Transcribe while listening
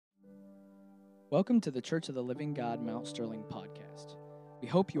Welcome to the Church of the Living God Mount Sterling podcast. We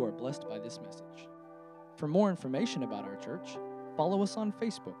hope you are blessed by this message. For more information about our church, follow us on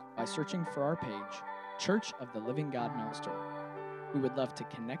Facebook by searching for our page, Church of the Living God Mount Sterling. We would love to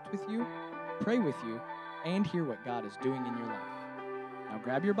connect with you, pray with you, and hear what God is doing in your life. Now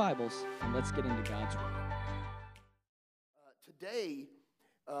grab your Bibles and let's get into God's Word. Today,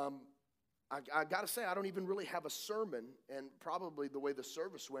 I got to say, I don't even really have a sermon, and probably the way the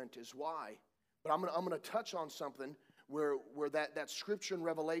service went is why. But I'm gonna touch on something where that scripture in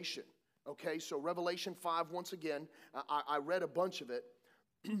Revelation. Okay, so Revelation 5, once again, I read a bunch of it,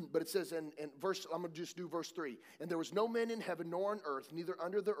 but it says in verse, I'm gonna just do verse 3. And there was no man in heaven nor on earth, neither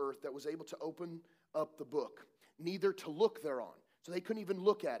under the earth, that was able to open up the book, neither to look thereon. So they couldn't even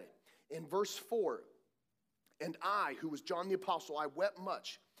look at it. In verse 4, and I, who was John the Apostle, I wept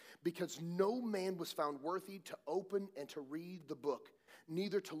much, because no man was found worthy to open and to read the book,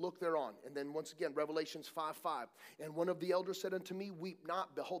 neither to look thereon. And then once again, Revelations 5:5. And one of the elders said unto me, Weep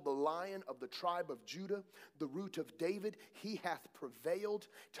not, behold, the Lion of the tribe of Judah, the root of David, he hath prevailed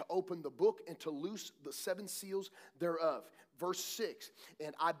to open the book and to loose the seven seals thereof. Verse 6,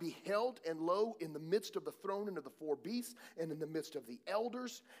 and I beheld, and lo, in the midst of the throne and of the four beasts, and in the midst of the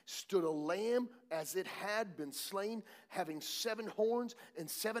elders, stood a lamb as it had been slain, having 7 horns and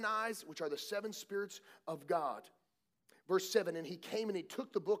 7 eyes, which are the 7 spirits of God. Verse 7, and he came and he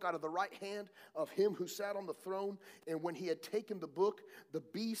took the book out of the right hand of him who sat on the throne. And when he had taken the book, the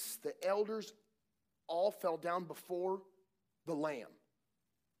beasts, the elders, all fell down before the Lamb,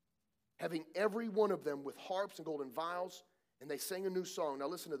 having every one of them with harps and golden vials, and they sang a new song. Now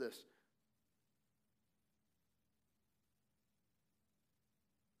listen to this.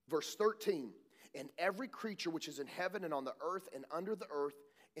 Verse 13, and every creature which is in heaven and on the earth and under the earth,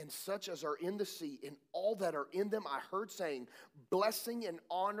 and such as are in the sea, and all that are in them, I heard saying, blessing and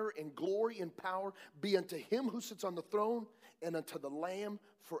honor and glory and power be unto him who sits on the throne and unto the Lamb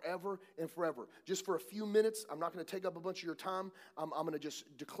forever and forever. Just for a few minutes, I'm not going to take up a bunch of your time. I'm going to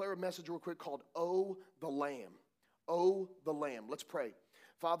just declare a message real quick called, Oh, the Lamb. Oh, the Lamb. Let's pray.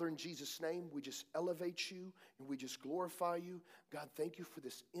 Father, in Jesus' name, we just elevate you and we just glorify you. God, thank you for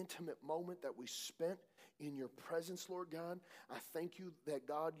this intimate moment that we spent in your presence, Lord God. I thank you that,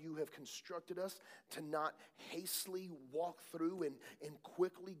 God, you have constructed us to not hastily walk through and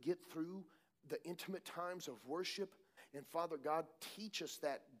quickly get through the intimate times of worship. And Father God, teach us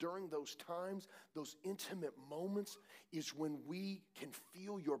that during those times, those intimate moments, is when we can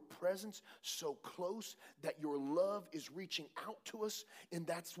feel your presence so close that your love is reaching out to us. And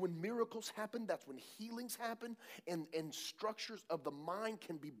that's when miracles happen. That's when healings happen. And structures of the mind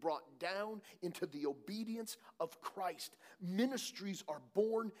can be brought down into the obedience of Christ. Ministries are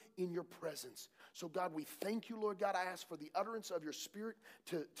born in your presence. So God, we thank you, Lord God. I ask for the utterance of your Spirit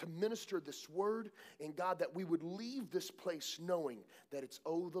to minister this word. And God, that we would leave this place knowing that it's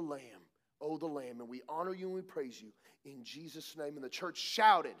oh the Lamb, oh the Lamb. And we honor you and we praise you in Jesus' name. And the church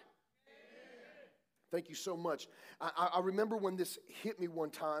shouted. Amen. Thank you so much. I remember when this hit me one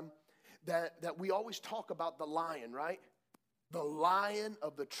time that we always talk about the lion, right? The Lion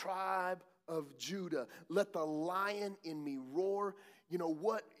of the tribe of Judah. Let the lion in me roar. You know,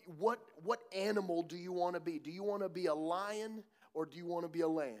 what animal do you want to be? Do you want to be a lion or do you want to be a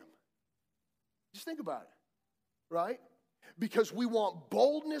lamb? Just think about it, right? Because we want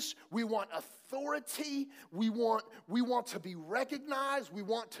boldness, we want authority, we want to be recognized, we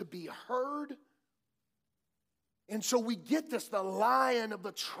want to be heard. And so we get this, the Lion of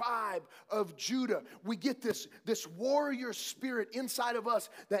the tribe of Judah. We get this warrior spirit inside of us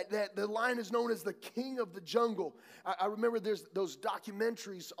that the lion is known as the king of the jungle. I remember there's those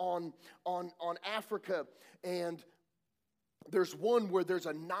documentaries on Africa, and there's one where there's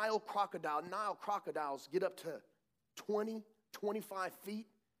a Nile crocodile. Nile crocodiles get up to 20, 25 feet.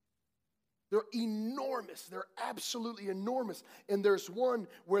 They're enormous. They're absolutely enormous. And there's one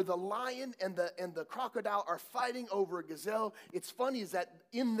where the lion and the crocodile are fighting over a gazelle. It's funny is that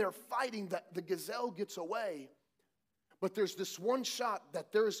in their fighting, the gazelle gets away. But there's this one shot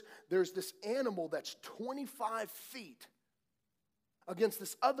that there's this animal that's 25 feet against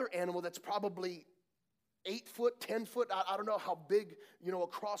this other animal that's probably 8 foot, 10 foot. I don't know how big,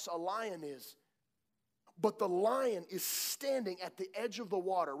 across a lion is. But the lion is standing at the edge of the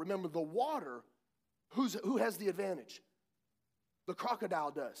water. Remember, the water, who has the advantage? The crocodile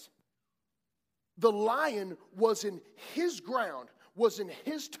does. The lion was in his ground, was in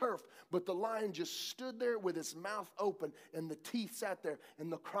his turf, but the lion just stood there with his mouth open and the teeth sat there,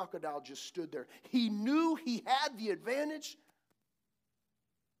 and the crocodile just stood there. He knew he had the advantage,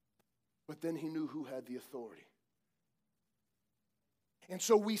 but then he knew who had the authority. And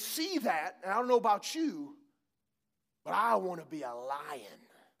so we see that, and I don't know about you, but I want to be a lion,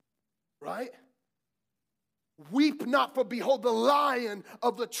 right? Weep not, for behold, the Lion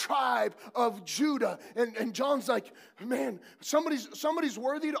of the tribe of Judah. And John's like, man, somebody's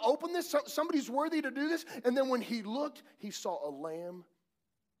worthy to open this. Somebody's worthy to do this. And then when he looked, he saw a lamb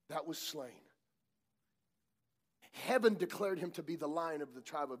that was slain. Heaven declared him to be the Lion of the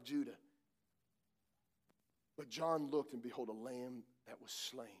tribe of Judah. But John looked, and behold, a lamb that was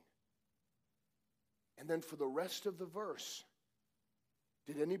slain. And then for the rest of the verse,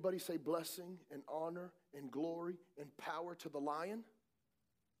 did anybody say blessing and honor and glory and power to the Lion?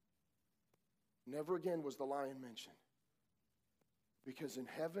 Never again was the Lion mentioned. Because in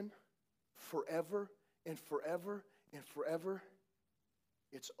heaven, forever and forever and forever,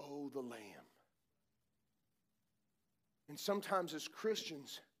 it's oh, the Lamb. And sometimes as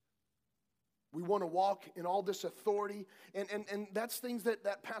Christians, we want to walk in all this authority, and that's things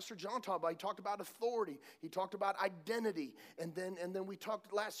that Pastor John talked about. He talked about authority. He talked about identity, and then we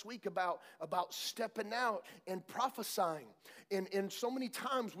talked last week about stepping out and prophesying. And so many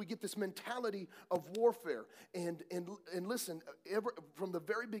times we get this mentality of warfare. And listen, from the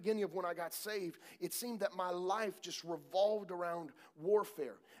very beginning of when I got saved, it seemed that my life just revolved around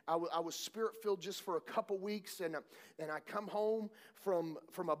warfare. I was spirit-filled just for a couple weeks, and I come home from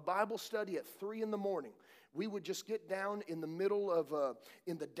a Bible study at 3 in the morning. We would just get down in the middle of,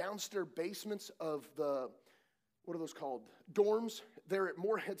 in the downstairs basements of the, what are those called? Dorms there at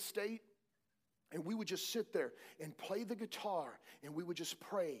Moorhead State. And we would just sit there and play the guitar, and we would just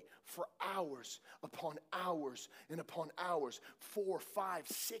pray for hours upon hours and upon hours, 4, 5,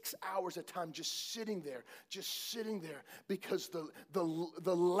 6 hours at a time, just sitting there, because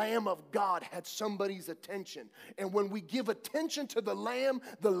the Lamb of God had somebody's attention. And when we give attention to the Lamb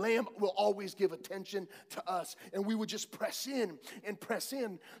will always give attention to us. And we would just press in and press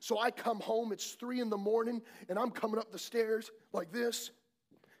in. So I come home, it's 3 in the morning, and I'm coming up the stairs like this.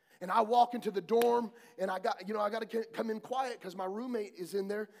 And I walk into the dorm, and I got to come in quiet because my roommate is in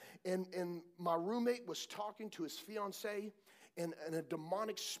there. And my roommate was talking to his fiancée, and a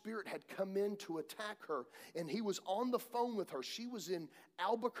demonic spirit had come in to attack her. And he was on the phone with her. She was in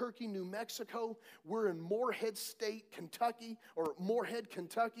Albuquerque, New Mexico. We're in Moorhead State, Kentucky, or Moorhead,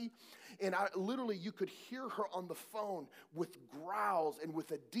 Kentucky. And you could hear her on the phone with growls and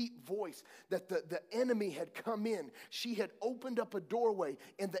with a deep voice that the enemy had come in. She had opened up a doorway,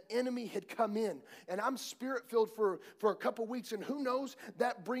 and the enemy had come in. And I'm spirit-filled for a couple weeks, and who knows,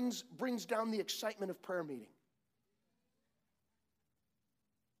 that brings down the excitement of prayer meeting.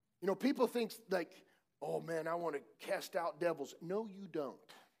 You know, people think like, oh man, I want to cast out devils. No, you don't.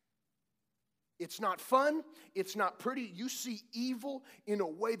 It's not fun. It's not pretty. You see evil in a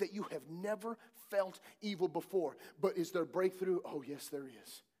way that you have never felt evil before. But is there breakthrough? Oh, yes, there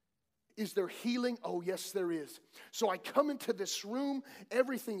is. Is there healing? Oh, yes, there is. So I come into this room.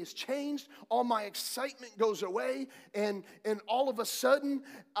 Everything is changed. All my excitement goes away. And all of a sudden,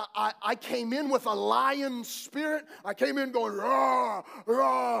 I came in with a lion spirit. I came in going, rah,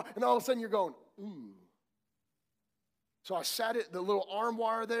 rah. And all of a sudden, you're going, ooh. So I sat at the little arm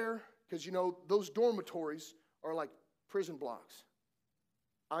wire there. Because, you know, those dormitories are like prison blocks.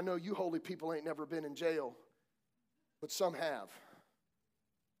 I know you holy people ain't never been in jail, but some have.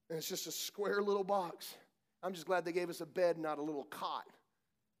 And it's just a square little box. I'm just glad they gave us a bed, not a little cot.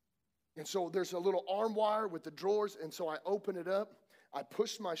 And so there's a little arm wire with the drawers, and so I open it up. I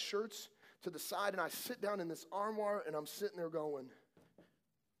push my shirts to the side, and I sit down in this arm wire, and I'm sitting there going,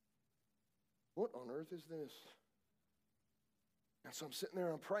 what on earth is this? And so I'm sitting there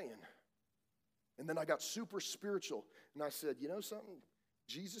and I'm praying. And then I got super spiritual. And I said, you know something?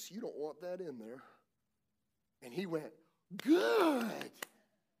 Jesus, you don't want that in there. And he went, good.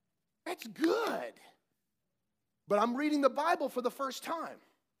 That's good. But I'm reading the Bible for the first time.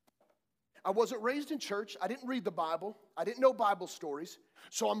 I wasn't raised in church. I didn't read the Bible. I didn't know Bible stories.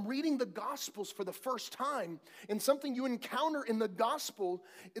 So I'm reading the Gospels for the first time. And something you encounter in the Gospel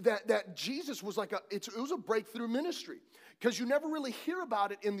that Jesus was like it was a breakthrough ministry. Because you never really hear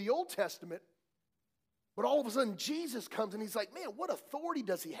about it in the Old Testament. But all of a sudden, Jesus comes and he's like, man, what authority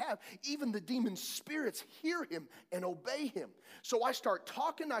does he have? Even the demon spirits hear him and obey him. So I start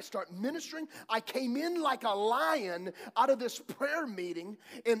talking, I start ministering. I came in like a lion out of this prayer meeting.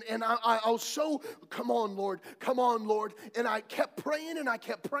 And I was so, come on, Lord. And I kept praying and I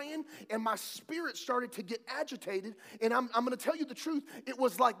kept praying. And my spirit started to get agitated. And I'm going to tell you the truth. It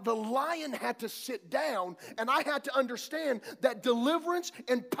was like the lion had to sit down. And I had to understand that deliverance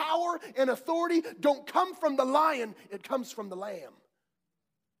and power and authority don't come from the lion, it comes from the lamb.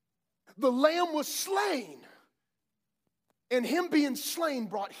 The lamb was slain. And him being slain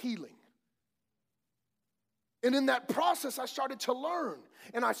brought healing. And in that process, I started to learn.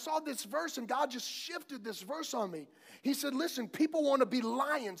 And I saw this verse, and God just shifted this verse on me. He said, listen, people want to be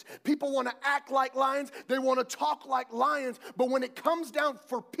lions. People want to act like lions. They want to talk like lions. But when it comes down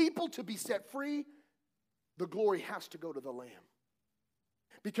for people to be set free, the glory has to go to the Lamb.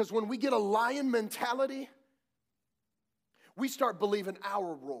 Because when we get a lion mentality, we start believing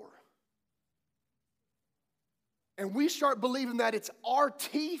our roar. And we start believing that it's our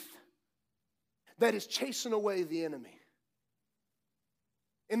teeth that is chasing away the enemy.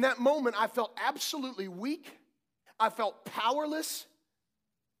 In that moment, I felt absolutely weak. I felt powerless.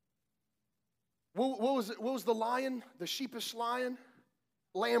 What was the lion? The sheepish lion?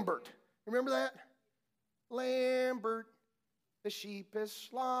 Lambert. Remember that? Lambert, the sheepish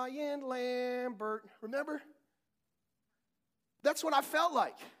lion, Lambert. Remember? That's what I felt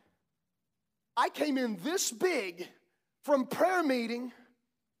like. I came in this big from prayer meeting,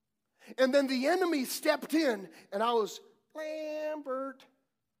 and then the enemy stepped in, and I was, Lambert.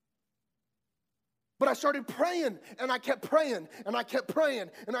 But I started praying, and I kept praying, and I kept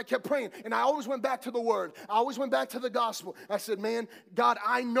praying, and I kept praying. And I always went back to the Word. I always went back to the gospel. I said, man, God,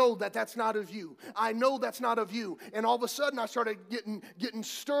 I know that that's not of you. I know that's not of you. And all of a sudden, I started getting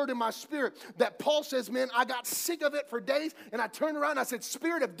stirred in my spirit that Paul says, man, I got sick of it for days. And I turned around, and I said,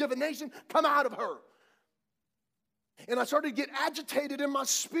 spirit of divination, come out of her. And I started to get agitated in my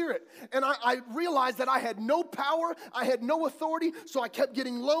spirit. And I realized that I had no power. I had no authority. So I kept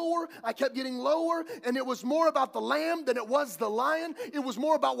getting lower. I kept getting lower. And it was more about the lamb than it was the lion. It was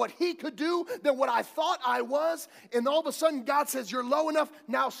more about what he could do than what I thought I was. And all of a sudden, God says, you're low enough.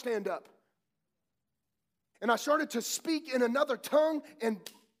 Now stand up. And I started to speak in another tongue. And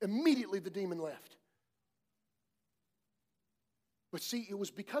immediately the demon left. But see, it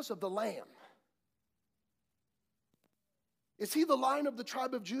was because of the lamb. Is he the Lion of the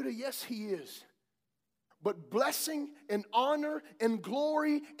tribe of Judah? Yes, he is. But blessing and honor and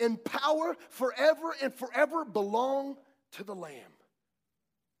glory and power forever and forever belong to the Lamb.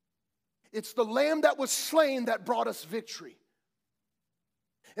 It's the Lamb that was slain that brought us victory.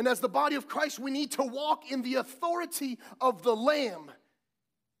 And as the body of Christ, we need to walk in the authority of the Lamb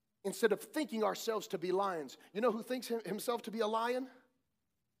instead of thinking ourselves to be lions. You know who thinks himself to be a lion?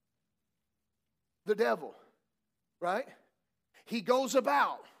 The devil, right? He goes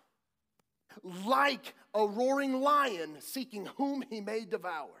about like a roaring lion seeking whom he may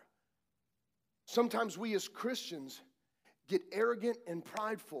devour. Sometimes we as Christians get arrogant and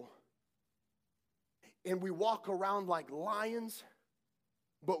prideful, and we walk around like lions,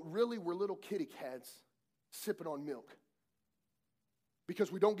 but really we're little kitty cats sipping on milk.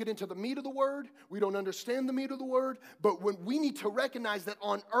 Because we don't get into the meat of the word, we don't understand the meat of the word, but when we need to recognize that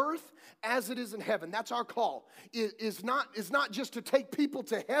on earth as it is in heaven, that's our call. It is not just to take people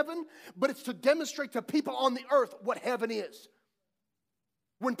to heaven, but it's to demonstrate to people on the earth what heaven is.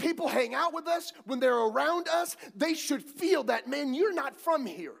 When people hang out with us, when they're around us, they should feel that, man, you're not from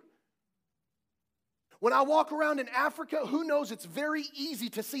here. When I walk around in Africa, who knows, it's very easy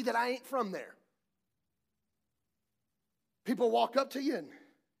to see that I ain't from there. People walk up to you and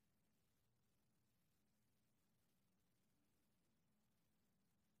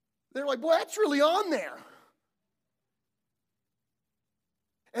they're like, boy, that's really on there.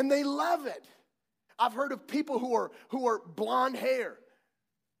 And they love it. I've heard of people who are blonde hair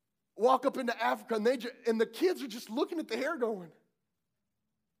walk up into Africa and the kids are just looking at the hair going,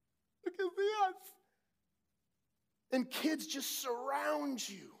 look at this. And kids just surround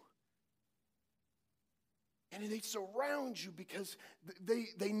you. And they surround you because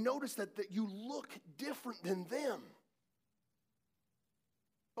they notice that you look different than them.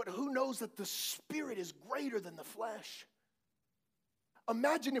 But who knows that the spirit is greater than the flesh?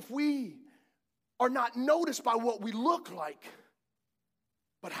 Imagine if we are not noticed by what we look like,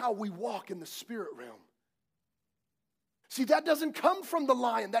 but how we walk in the spirit realm. See, that doesn't come from the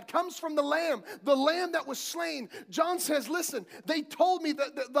lion. That comes from the lamb that was slain. John says, listen, they told me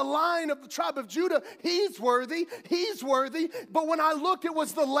that the Lion of the tribe of Judah, he's worthy. But when I looked, it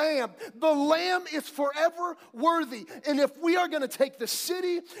was the lamb. The lamb is forever worthy. And if we are going to take the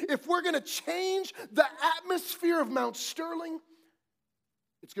city, if we're going to change the atmosphere of Mount Sterling,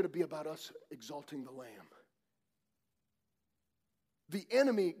 it's going to be about us exalting the lamb. The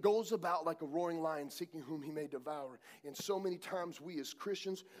enemy goes about like a roaring lion seeking whom he may devour. And so many times we as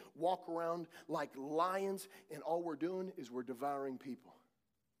Christians walk around like lions, and all we're doing is we're devouring people.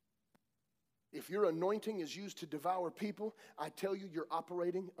 If your anointing is used to devour people, I tell you, you're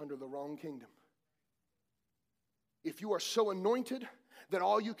operating under the wrong kingdom. If you are so anointed that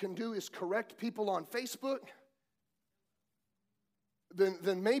all you can do is correct people on Facebook,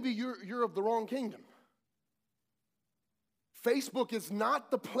 then maybe you're of the wrong kingdom. Facebook is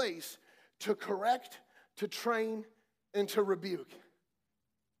not the place to correct, to train, and to rebuke.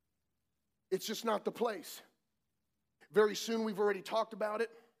 It's just not the place. Very soon, we've already talked about it.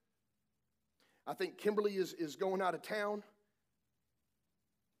 I think Kimberly is going out of town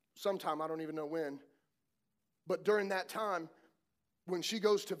sometime, I don't even know when. But during that time, when she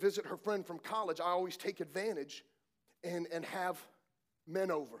goes to visit her friend from college, I always take advantage and have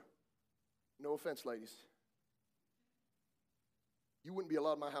men over. No offense, ladies. You wouldn't be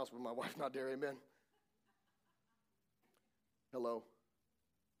allowed in my house with my wife not there, amen? Hello.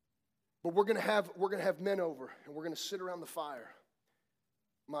 But we're gonna have men over, and we're gonna sit around the fire.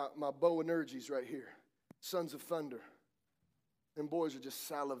 My Boanerges right here, sons of thunder. Them boys are just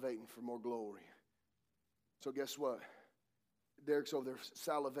salivating for more glory. So guess what? Derek's over there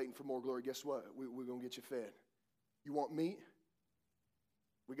salivating for more glory. Guess what? We're gonna get you fed. You want meat?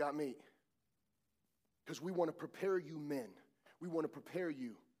 We got meat. Because we want to prepare you men. We want to prepare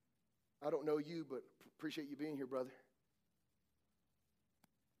you. I don't know you, but appreciate you being here, brother.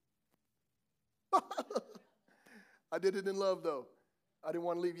 I did it in love, though. I didn't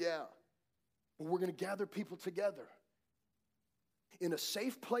want to leave you out. But we're going to gather people together in a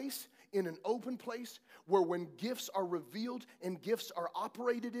safe place, in an open place, where when gifts are revealed and gifts are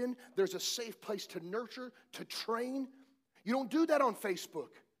operated in, there's a safe place to nurture, to train. You don't do that on Facebook.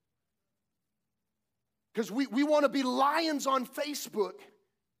 Because we want to be lions on Facebook,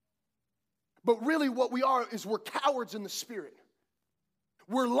 but really what we are is we're cowards in the spirit.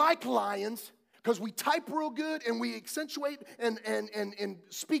 We're like lions because we type real good and we accentuate and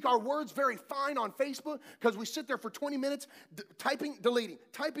speak our words very fine on Facebook because we sit there for 20 minutes typing, deleting,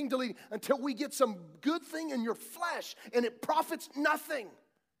 until we get some good thing in your flesh and it profits nothing.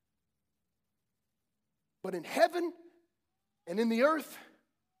 But in heaven and in the earth,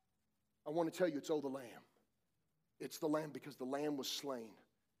 I want to tell you it's the Lamb. It's the Lamb because the Lamb was slain.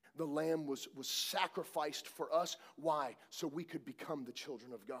 The Lamb was sacrificed for us. Why? So we could become the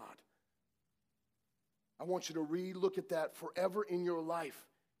children of God. I want you to re-look at that forever in your life.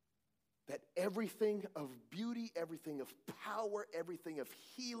 That everything of beauty, everything of power, everything of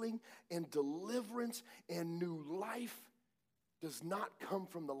healing and deliverance and new life does not come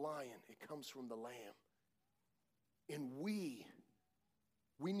from the lion. It comes from the Lamb. And we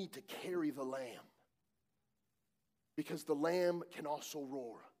need to carry the Lamb. Because the Lamb can also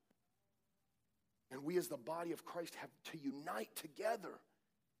roar. And we as the body of Christ have to unite together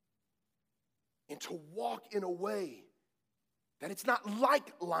and to walk in a way that it's not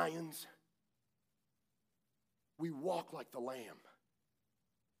like lions. We walk like the Lamb.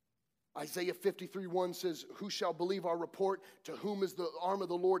 Isaiah 53:1 says, "Who shall believe our report? To whom is the arm of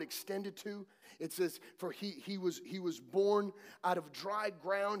the Lord extended to?" It says, "For he was born out of dry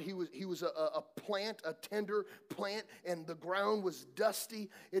ground. He was a plant, a tender plant, and the ground was dusty."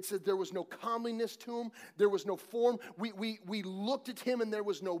 It said there was no comeliness to him. There was no form. We looked at him and there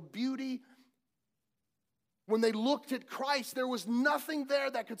was no beauty. When they looked at Christ, there was nothing there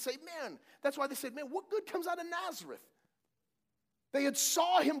that could say, man, that's why they said, man, what good comes out of Nazareth? They had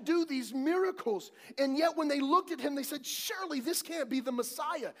saw him do these miracles, and yet when they looked at him, they said, surely this can't be the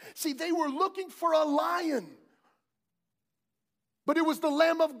Messiah. See, they were looking for a lion. But it was the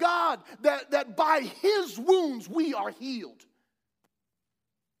Lamb of God that by his wounds we are healed.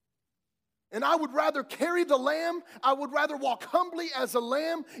 And I would rather carry the lamb, I would rather walk humbly as a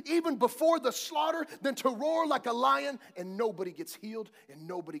lamb, even before the slaughter, than to roar like a lion and nobody gets healed and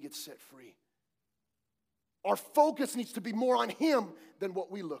nobody gets set free. Our focus needs to be more on him than what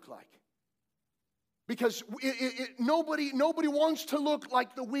we look like. Because nobody wants to look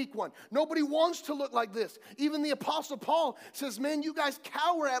like the weak one. Nobody wants to look like this. Even the Apostle Paul says, man, you guys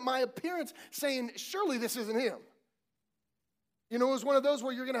cower at my appearance, saying, surely this isn't him. You know, it was one of those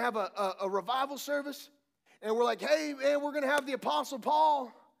where you're going to have a revival service, and we're like, hey, man, we're going to have the Apostle Paul,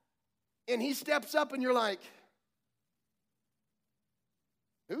 and he steps up, and you're like,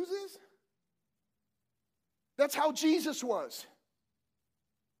 who's this? That's how Jesus was.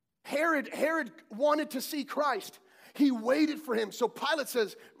 Herod wanted to see Christ. He waited for him. So Pilate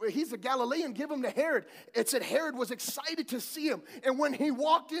says, he's a Galilean, give him to Herod. It said Herod was excited to see him. And when he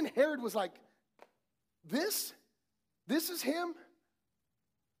walked in, Herod was like, this is him?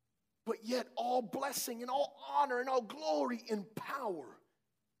 But yet all blessing and all honor and all glory and power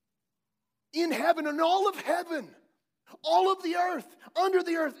in heaven and all of heaven, all of the earth, under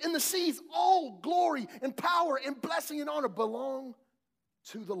the earth, in the seas, all glory and power and blessing and honor belong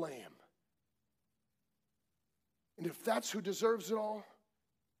to the Lamb. And if that's who deserves it all,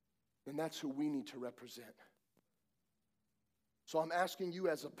 then that's who we need to represent. So I'm asking you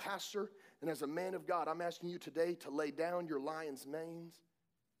as a pastor and as a man of God, I'm asking you today to lay down your lion's manes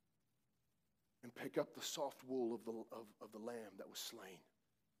and pick up the soft wool of the lamb that was slain.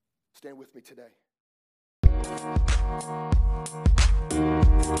 Stand with me today.